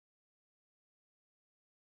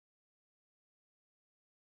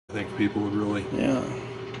I think people would really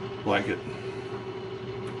like it.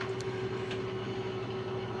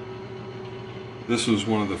 This was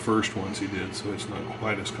one of the first ones he did, so it's not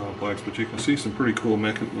quite as complex, but you can see some pretty cool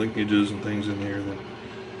linkages and things in here that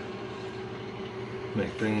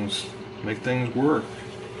make things work.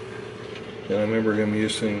 And I remember him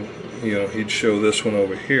using, he'd show this one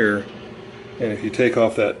over here, and if you take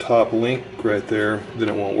off that top link right there, then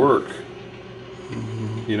it won't work.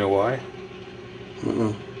 You know why?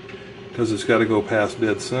 Because it's got to go past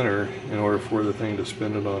dead center in order for the thing to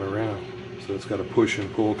spin it on around. So it's got a push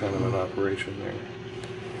and pull kind of an operation there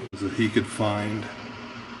that he could find.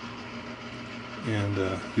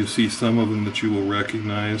 And you see some of them that you will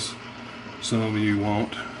recognize, some of you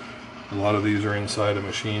won't. A lot of these are inside of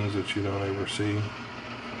machines that you don't ever see.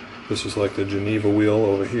 This is like the Geneva wheel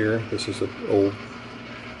over here. This is one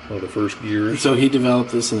of the first gears. So he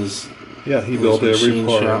developed this in his he built every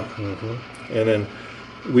part. And then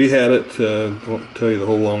we had it, I won't tell you the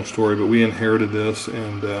whole long story, but we inherited this,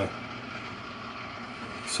 and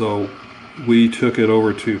so we took it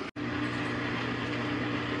over to,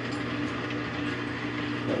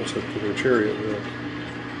 that was up to their chariot wheel.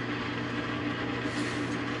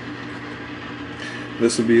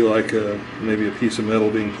 This would be like maybe a piece of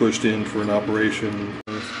metal being pushed in for an operation.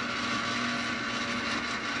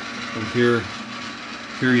 And here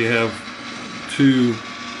you have two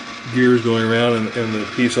gears going around, and the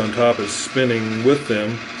piece on top is spinning with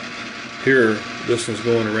them. Here, this is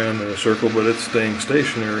going around in a circle, but it's staying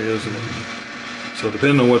stationary, isn't it? So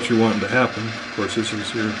depending on what you're wanting to happen, of course, this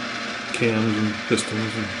is your cams and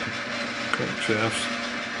pistons and crankshafts.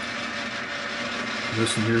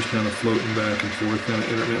 This one here is kind of floating back and forth, kind of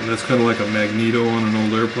intermittent. That's kind of like a magneto on an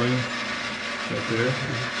old airplane, right there.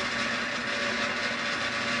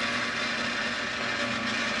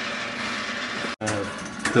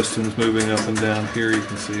 Pistons moving up and down here, you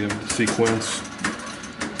can see them sequence.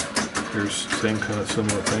 Here's same kind of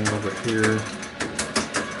similar thing over here.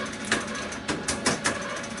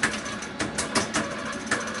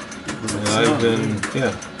 And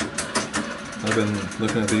I've been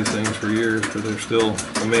looking at these things for years, but they're still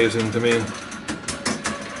amazing to me.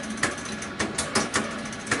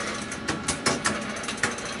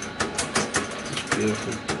 It's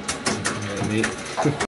beautiful. Neat.